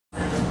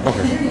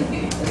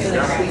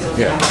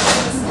Yeah.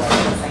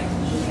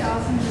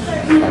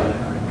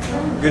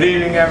 Good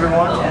evening,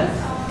 everyone.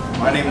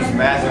 My name is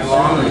Mathis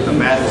with the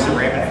Mathis and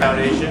Raymond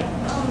Foundation.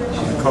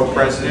 I'm the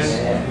co-president.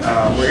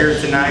 We're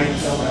here tonight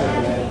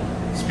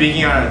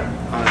speaking on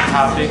a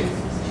topic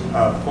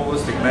of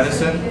holistic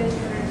medicine.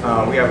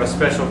 We have a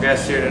special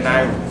guest here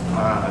tonight.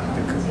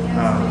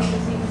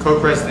 The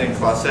co-president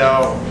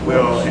Clausel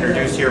will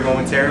introduce here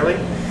momentarily.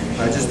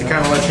 Just to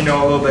kind of let you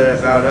know a little bit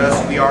about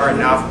us, we are a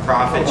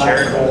not-for-profit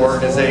charitable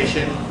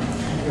organization.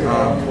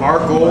 Our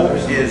goal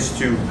is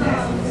to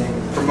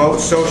promote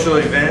social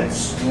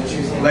events,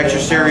 lecture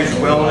series,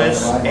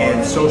 wellness,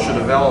 and social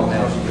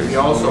development. We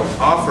also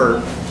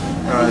offer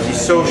these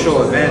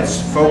social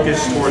events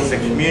focused towards the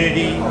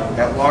community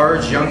at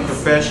large, young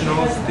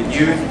professionals, the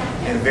youth,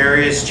 and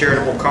various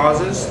charitable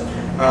causes.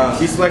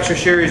 These lecture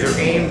series are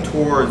aimed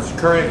towards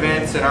current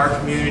events in our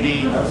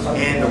community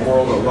and the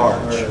world at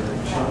large.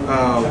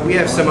 We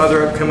have some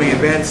other upcoming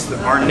events.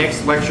 Our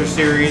next lecture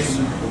series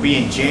will be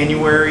in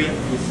January.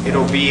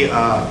 It'll be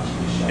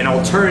an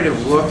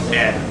alternative look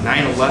at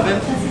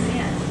 9/11,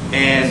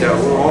 and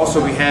we'll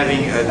also be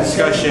having a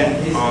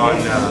discussion on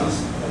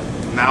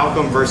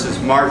Malcolm versus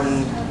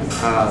Martin,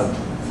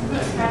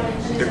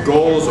 the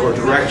goals or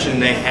direction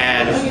they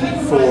had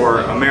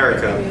for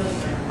America.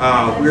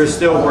 We're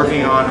still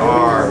working on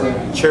our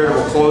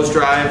charitable clothes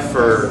drive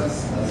for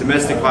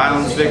domestic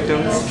violence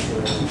victims,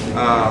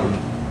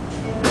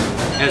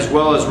 as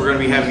well as we're going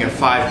to be having a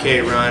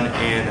 5K run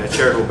and a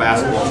charitable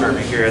basketball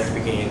tournament here at the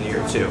beginning of the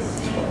year too.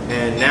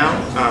 And now,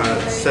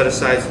 set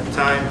aside some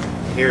time,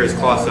 here is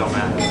Clausel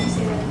Mathis.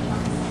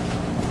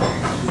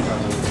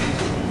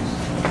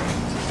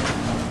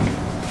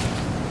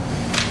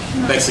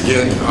 Thanks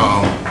again.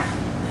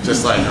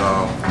 Just like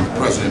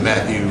President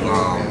Matthew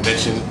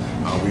mentioned,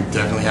 we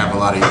definitely have a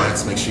lot of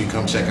events. Make sure you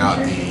come check out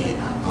the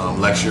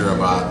lecture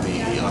about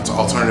the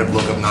alternative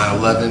look of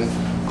 9/11,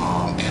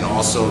 and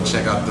also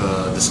check out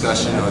the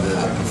discussion or the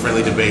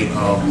friendly debate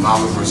of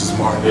Malcolm versus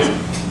Martin's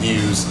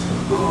views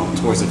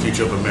towards the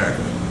future of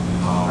America.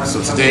 So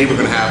today we're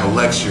going to have a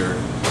lecture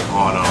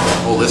on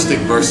holistic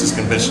versus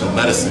conventional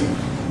medicine,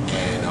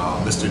 and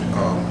Mr.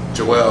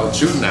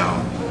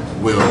 Chudnow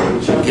will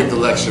give the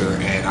lecture,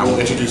 and I will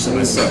introduce him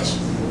as such.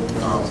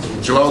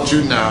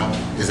 Chudnow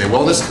is a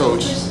wellness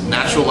coach,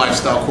 natural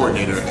lifestyle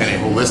coordinator, and a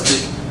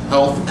holistic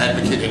health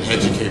advocate and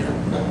educator.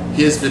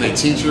 He has been a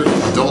teacher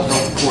of adult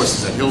health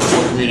courses at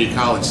Hillsborough Community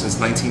College since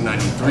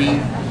 1993.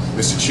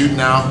 Mr.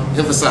 Chudnow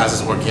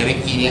emphasizes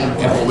organic eating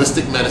and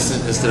holistic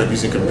medicine instead of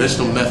using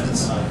conventional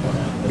methods.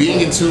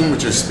 Being in tune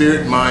with your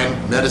spirit, mind,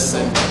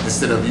 medicine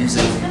instead of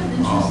using,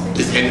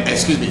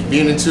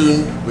 being in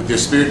tune with your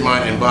spirit,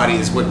 mind, and body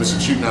is what Mr.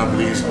 Chudnow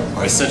believes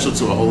are essential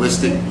to a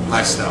holistic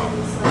lifestyle.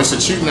 Mr.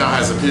 Chudnow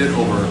has appeared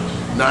over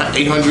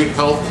 800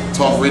 health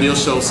talk radio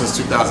shows since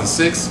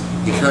 2006.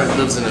 He currently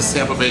lives in the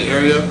Tampa Bay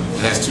area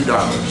and has 2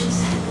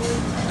 daughters.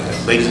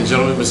 Ladies and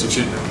gentlemen, Mr.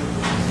 Chudnow.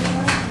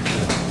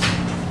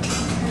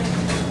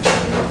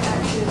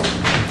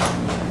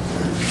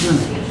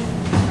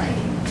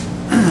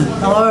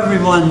 Hello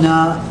everyone,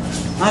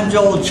 I'm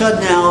Joel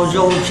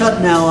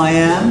Chudnow I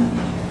am.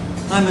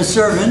 I'm a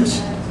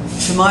servant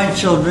to my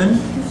children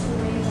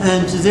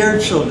and to their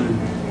children.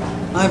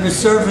 I'm a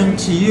servant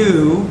to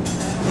you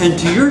and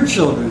to your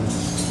children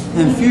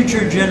and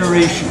future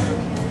generations.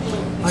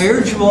 I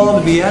urge you all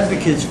to be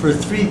advocates for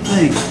 3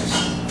 things: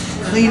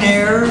 clean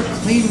air,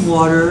 clean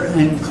water,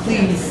 and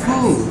clean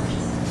food.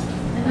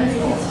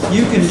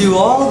 You can do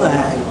all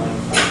that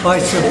by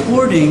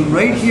supporting,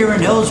 right here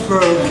in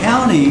Hillsborough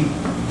County,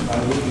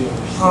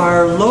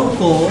 our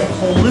local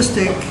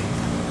holistic,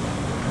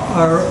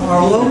 our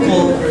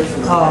local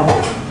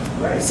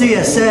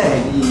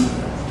CSA,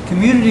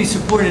 Community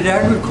Supported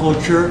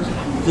Agriculture,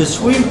 the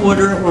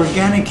Sweetwater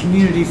Organic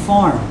Community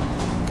Farm.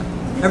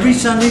 Every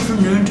Sunday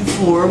from noon to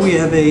 4, we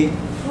have a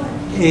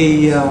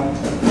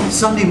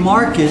Sunday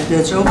market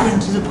that's open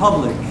to the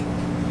public.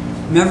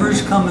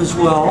 Members come as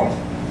well,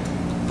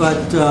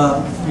 but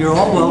you're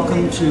all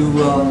welcome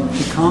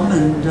to come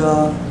and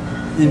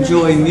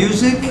enjoy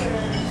music,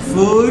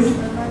 food,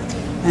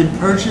 and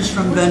purchase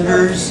from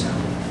vendors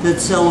that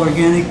sell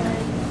organic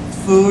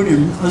food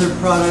and other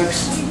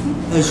products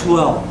as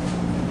well.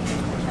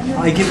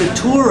 I give a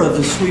tour of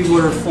the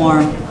Sweetwater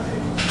Farm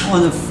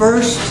on the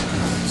first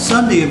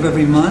Sunday of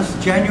every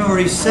month.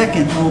 January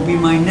 2nd will be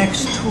my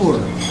next tour.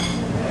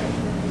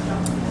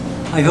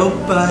 I hope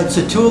it's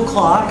at 2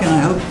 o'clock, and I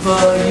hope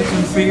you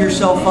can free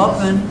yourself up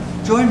and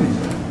join me.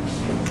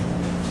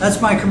 That's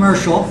my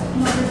commercial.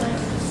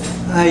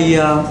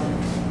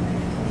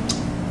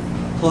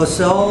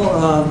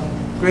 Clausel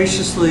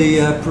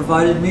graciously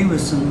provided me with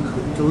some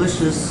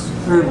delicious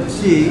herb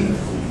tea,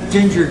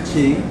 ginger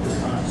tea,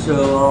 so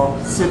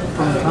I'll sip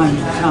from time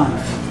to time.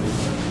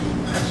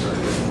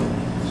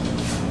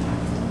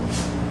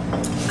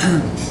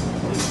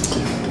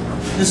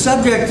 The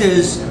subject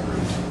is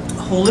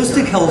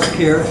holistic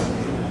healthcare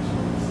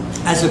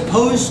as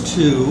opposed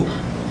to,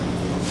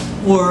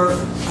 or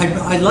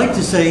I'd like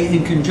to say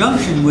in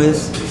conjunction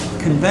with,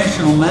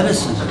 conventional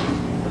medicine.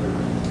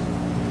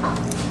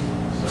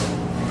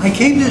 I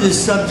came to this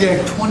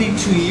subject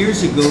 22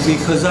 years ago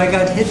because I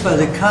got hit by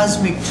the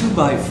cosmic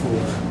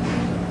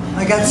 2x4.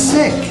 I got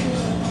sick.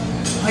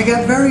 I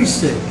got very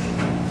sick.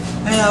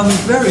 And I was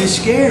very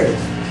scared.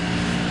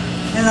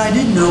 And I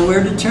didn't know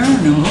where to turn and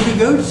who to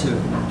go to.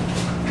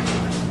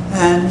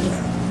 And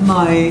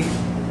my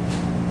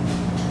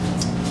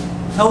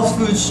health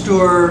food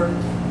store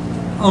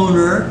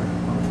owner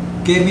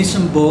gave me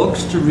some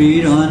books to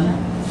read on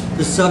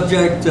the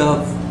subject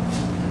of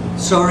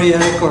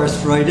psoriatic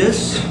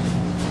arthritis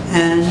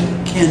and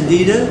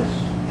candida,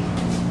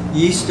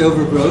 yeast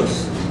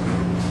overgrowth.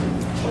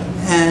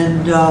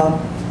 And I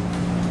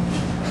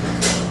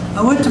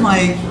went to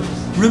my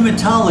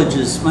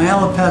rheumatologist, my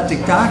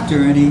allopathic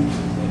doctor, and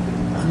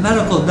a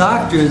medical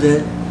doctor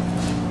that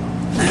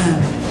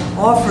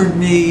offered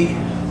me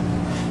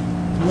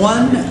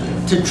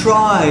to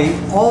try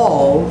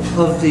all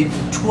of the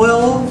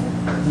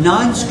 12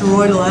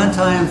 non-steroidal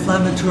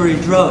anti-inflammatory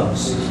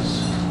drugs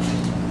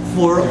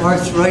for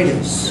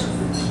arthritis.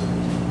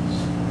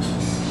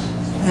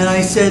 And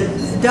I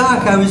said,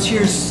 Doc, I was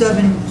here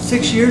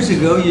 6 years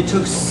ago. You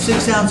took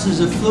 6 ounces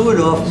of fluid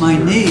off my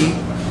knee,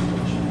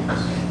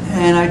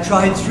 and I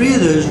tried 3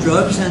 of those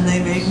drugs, and they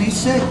made me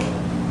sick.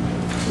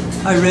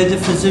 I read the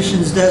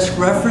physician's desk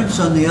reference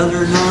on the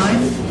other 9,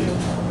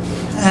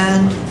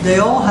 and they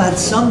all had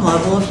some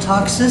level of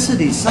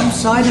toxicity, some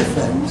side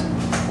effect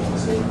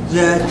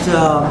that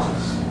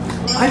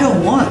I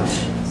don't want.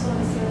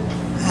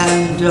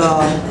 And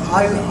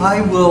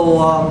I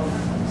will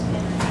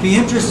be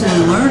interested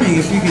in learning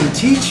if you can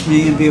teach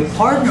me and be a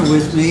partner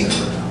with me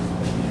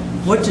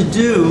what to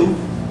do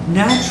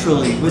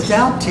naturally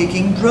without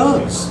taking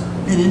drugs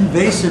and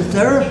invasive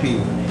therapy.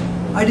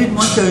 I didn't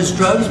want those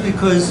drugs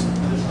because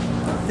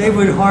they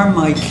would harm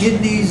my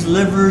kidneys,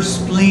 liver,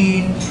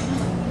 spleen,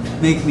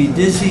 make me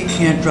dizzy,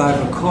 can't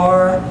drive a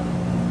car.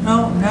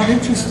 No, I'm not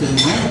interested in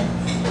that.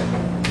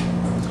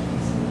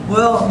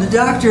 Well, the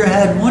doctor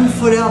had 1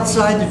 foot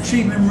outside the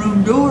treatment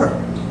room door.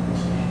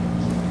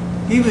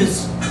 He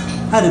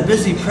had a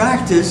busy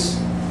practice.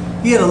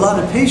 He had a lot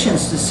of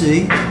patients to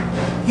see.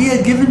 He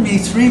had given me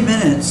 3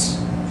 minutes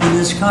in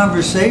this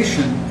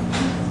conversation.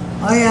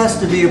 I asked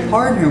to be a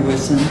partner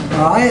with him,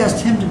 or I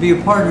asked him to be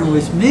a partner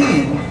with me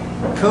and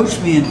coach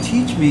me and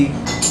teach me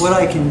what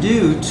I can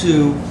do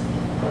to,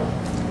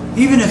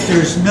 even if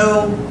there's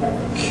no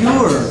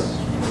cure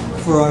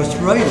for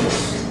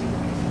arthritis,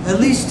 at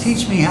least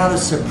teach me how to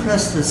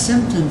suppress the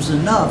symptoms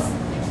enough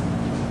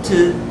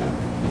to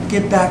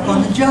get back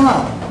on the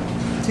job,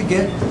 to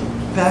get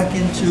back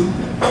into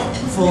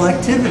full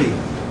activity.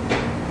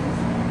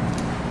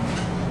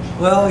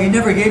 Well, he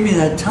never gave me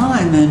that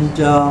time, and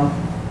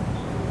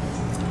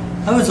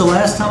that was the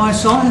last time I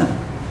saw him,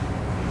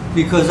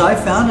 because I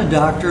found a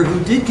doctor who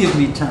did give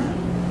me time,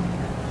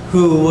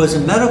 who was a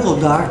medical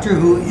doctor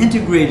who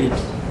integrated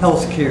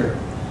healthcare,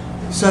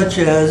 such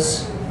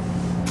as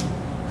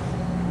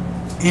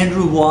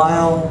Andrew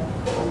Weil,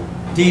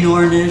 Dean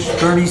Ornish,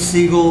 Bernie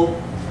Siegel,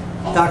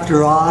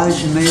 Dr.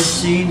 Oz, you may have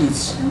seen.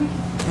 It's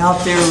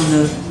out there in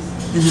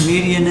the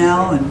media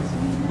now and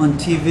on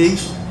TV.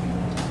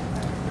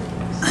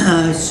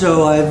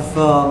 So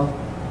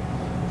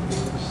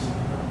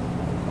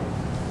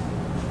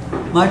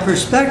my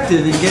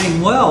perspective in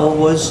getting well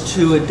was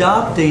to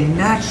adopt a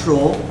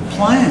natural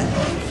plan.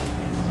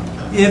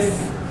 If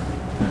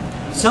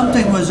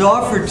something was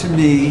offered to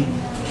me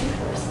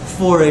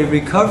for a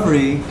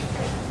recovery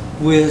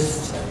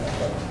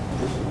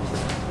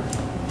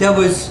that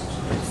was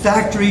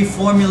factory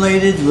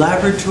formulated,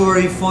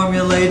 laboratory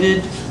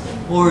formulated,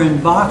 or in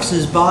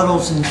boxes,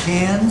 bottles, and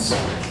cans,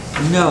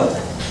 no,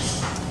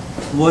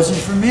 it wasn't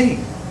for me.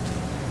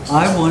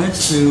 I wanted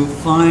to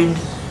find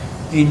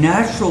a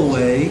natural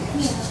way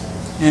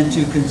and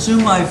to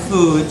consume my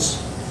foods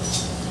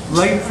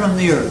right from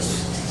the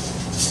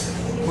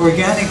earth.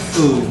 Organic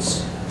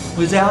foods,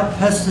 without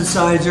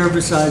pesticides,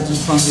 herbicides, and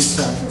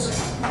fungicides,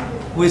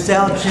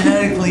 without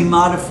genetically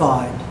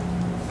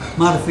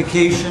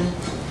modification,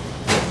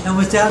 and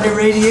without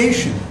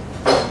irradiation.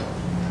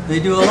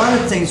 They do a lot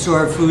of things to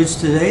our foods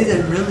today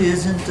that really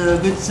isn't a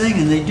good thing,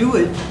 and they do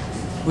it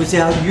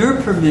without your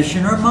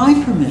permission or my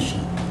permission.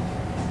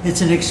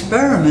 It's an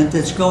experiment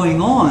that's going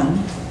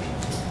on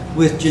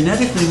with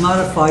genetically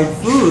modified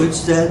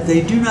foods that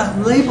they do not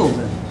label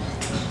them.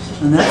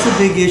 And that's a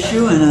big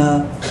issue and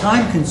a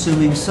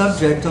time-consuming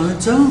subject on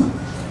its own.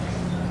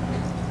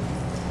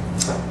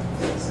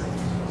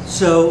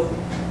 So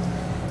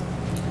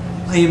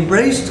I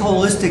embraced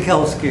holistic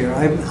healthcare.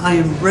 I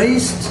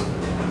embraced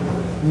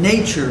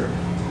nature.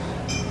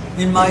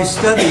 In my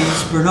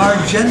studies,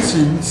 Bernard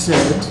Jensen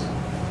said,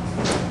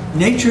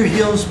 nature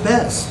heals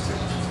best,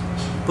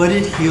 but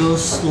it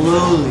heals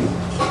slowly.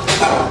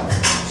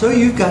 So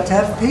you've got to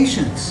have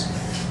patience.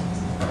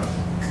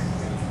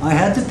 I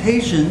had the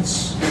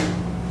patience,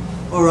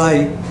 or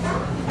I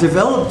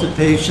developed the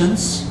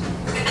patience.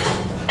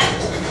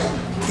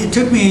 It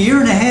took me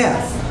 1.5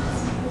 years.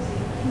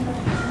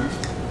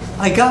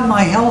 I got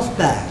my health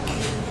back,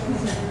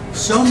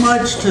 so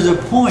much to the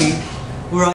point